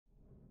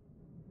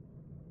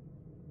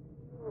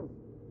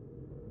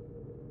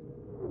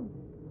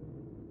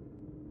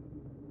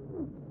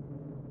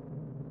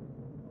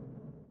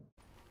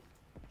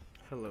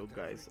Hello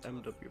guys,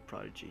 MW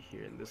Prodigy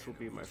here, and this will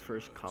be my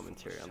first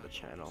commentary on the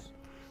channel.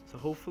 So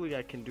hopefully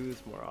I can do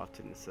this more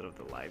often instead of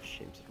the live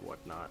streams and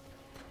whatnot.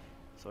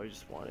 So I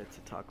just wanted to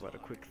talk about a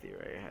quick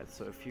theory I had.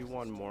 So if you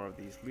want more of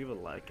these, leave a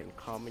like and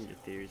comment your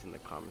theories in the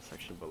comment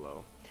section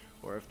below.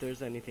 Or if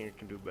there's anything I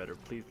can do better,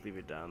 please leave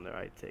it down there.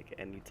 I take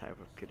any type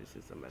of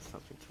criticism as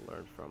something to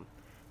learn from.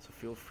 So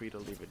feel free to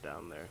leave it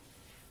down there.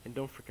 And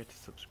don't forget to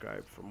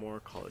subscribe for more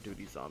Call of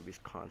Duty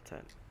Zombies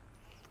content.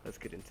 Let's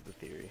get into the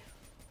theory.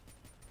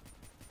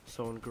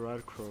 So in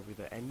SHAREfactory,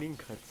 the ending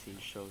cutscene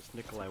shows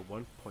Nikolia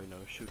 1.0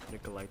 shoot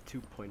Nikolia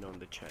 2.0 in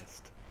the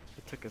chest.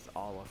 It took us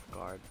all off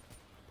guard.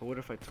 But what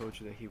if I told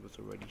you that he was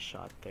already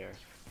shot there,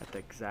 at the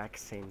exact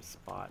same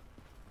spot,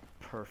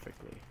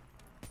 perfectly?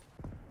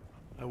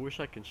 I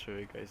wish I can show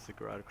you guys the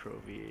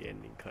SHAREfactory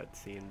ending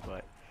cutscene,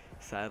 but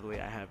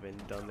sadly I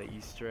haven't done the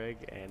Easter egg,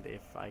 and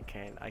if I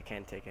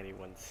can't take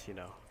anyone's,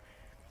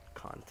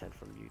 content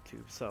from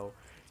YouTube. So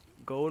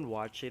go and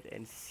watch it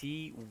and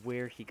see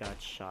where he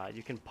got shot.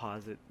 You can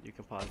pause it, you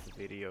can pause the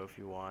video if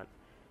you want.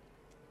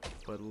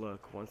 But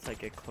look, once I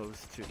get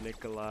close to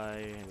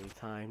Nikolia,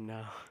 anytime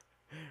now,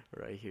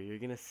 right here, you're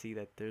gonna see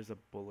that there's a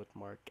bullet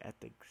mark at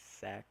the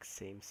exact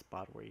same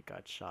spot where he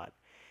got shot.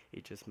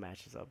 It just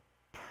matches up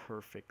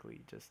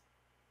perfectly, just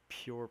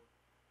pure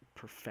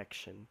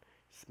perfection.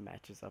 Just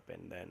matches up,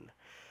 and then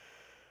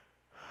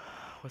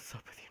what's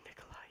up with you,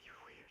 Nikolia?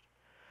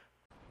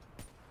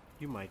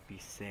 You might be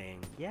saying,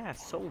 yeah,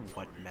 so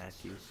what,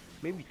 Matthew?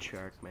 Maybe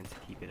Treyarch meant to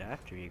keep it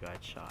after he got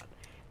shot.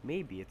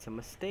 Maybe it's a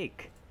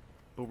mistake.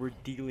 But we're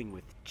dealing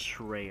with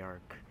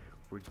Treyarch.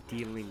 We're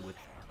dealing with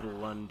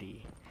Blundy.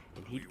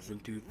 And he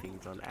doesn't do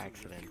things on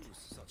accident.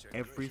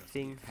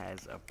 Everything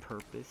has a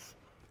purpose.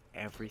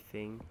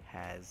 Everything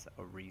has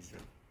a reason.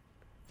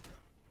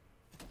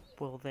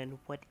 Well then,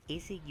 what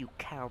is it, you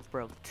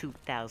cowbroke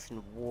 2000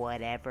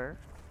 whatever?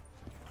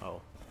 Oh,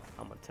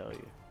 I'm gonna tell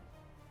you.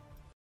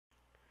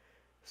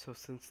 So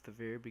since the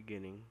very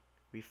beginning,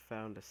 we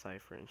found a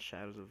cipher in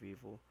Shadows of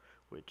Evil,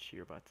 which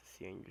you're about to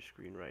see on your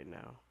screen right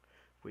now,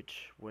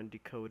 which when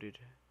decoded,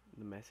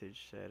 the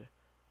message said,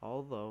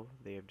 although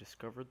they have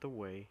discovered the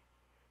way,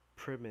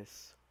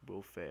 Primus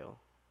will fail.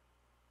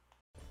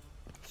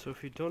 So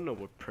if you don't know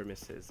what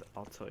Primus is,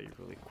 I'll tell you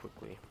really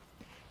quickly.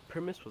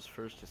 Primus was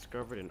first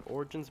discovered in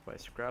Origins by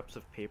scraps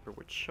of paper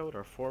which showed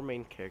our four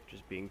main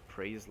characters being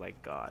praised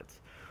like gods,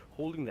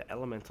 holding the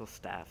elemental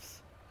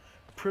staffs.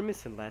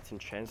 Primus in Latin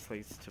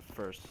translates to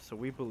first, so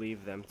we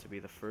believe them to be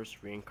the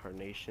first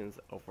reincarnations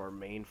of our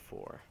main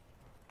four.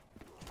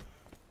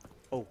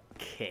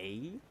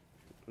 Okay,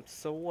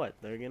 so what?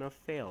 They're gonna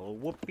fail.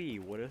 Whoopee,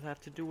 what does that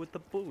have to do with the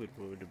bullet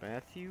wound,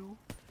 Matthew?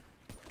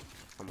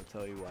 I'm gonna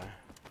tell you why.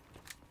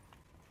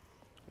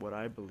 What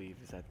I believe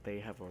is that they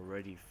have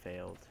already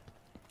failed.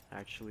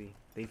 Actually,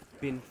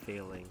 they've been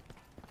failing.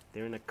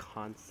 They're in a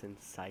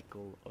constant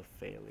cycle of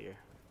failure.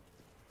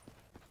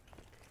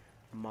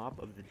 Mob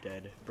of the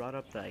Dead brought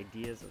up the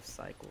ideas of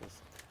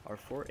cycles. Our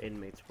four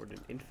inmates were in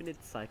an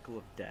infinite cycle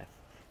of death,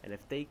 and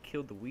if they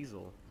kill the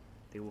weasel,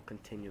 they will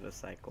continue the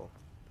cycle.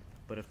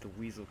 But if the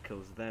weasel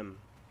kills them,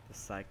 the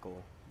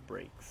cycle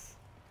breaks.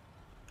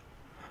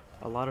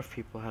 A lot of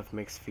people have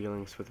mixed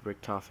feelings with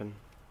Richtofen.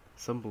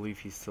 Some believe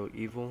he's still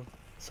evil,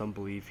 some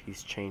believe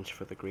he's changed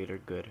for the greater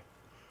good.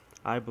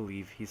 I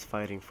believe he's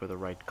fighting for the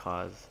right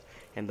cause,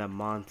 and that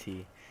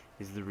Monty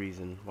is the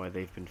reason why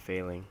they've been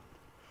failing.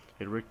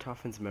 In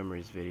Richtofen's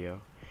memories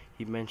video,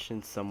 he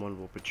mentioned someone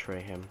will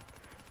betray him,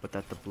 but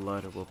that the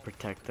blood will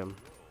protect them.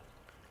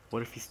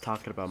 What if he's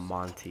talking about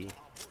Monty,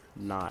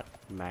 not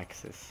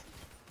Maxis?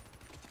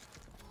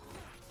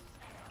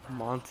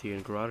 Monty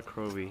in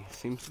SHAREfactory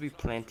seems to be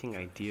planting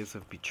ideas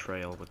of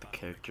betrayal with the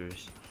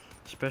characters,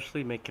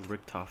 especially making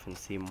Richtofen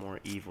seem more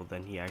evil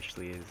than he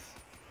actually is.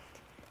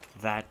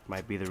 That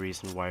might be the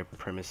reason why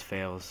Primus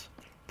fails.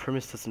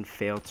 Primus doesn't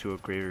fail to a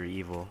greater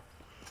evil.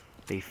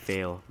 They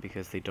fail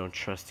because they don't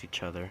trust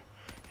each other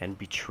and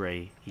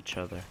betray each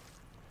other.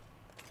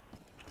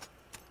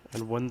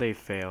 And when they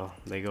fail,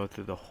 they go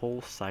through the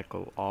whole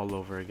cycle all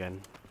over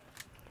again.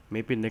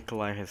 Maybe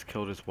Nikolia has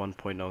killed his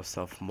 1.0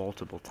 self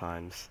multiple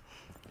times,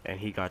 and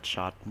he got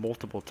shot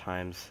multiple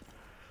times,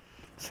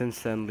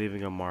 since then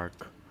leaving a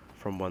mark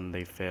from when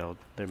they failed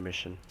their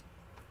mission.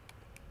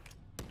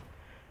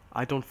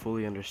 I don't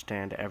fully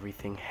understand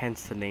everything,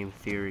 hence the name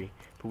theory,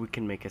 but we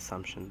can make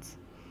assumptions.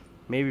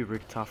 Maybe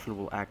Richtofen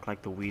will act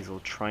like the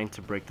weasel, trying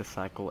to break the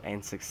cycle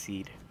and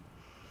succeed.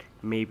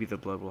 Maybe the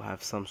blood will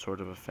have some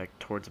sort of effect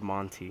towards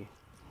Monty.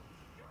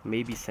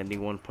 Maybe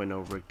sending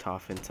 1.0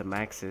 Richtofen to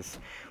Maxis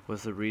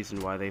was the reason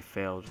why they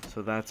failed,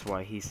 so that's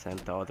why he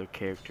sent the other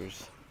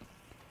characters.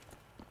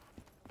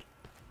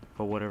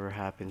 But whatever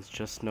happens,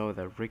 just know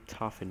that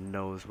Richtofen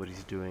knows what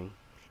he's doing.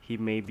 He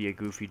may be a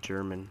goofy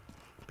German,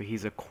 but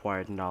he's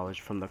acquired knowledge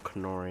from the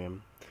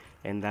Canorium.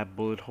 And that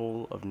bullet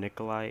hole of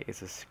Nikolia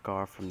is a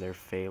scar from their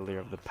failure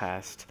of the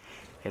past,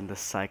 and the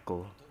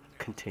cycle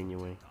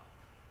continuing.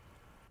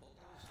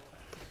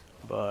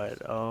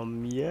 But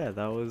yeah,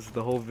 that was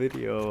the whole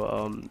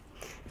video.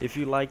 If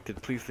you liked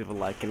it, please leave a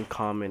like and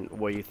comment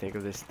what you think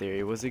of this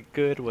theory. Was it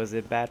good? Was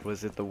it bad?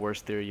 Was it the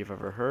worst theory you've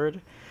ever heard?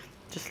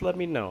 Just let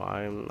me know.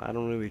 I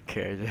don't really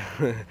care.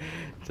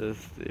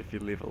 Just if you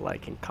leave a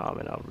like and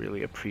comment, I'll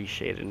really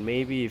appreciate it. And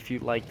maybe if you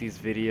like these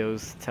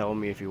videos, tell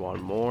me if you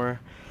want more,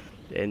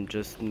 and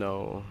just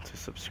know to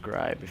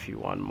subscribe if you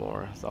want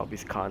more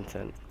zombies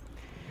content.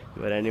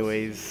 But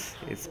anyways,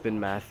 it's been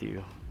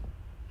Matthew.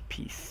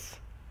 Peace.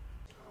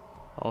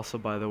 Also,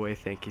 by the way,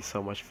 thank you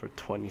so much for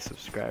 20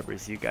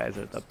 subscribers. You guys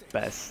are the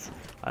best.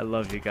 I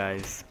love you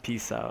guys.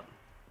 Peace out.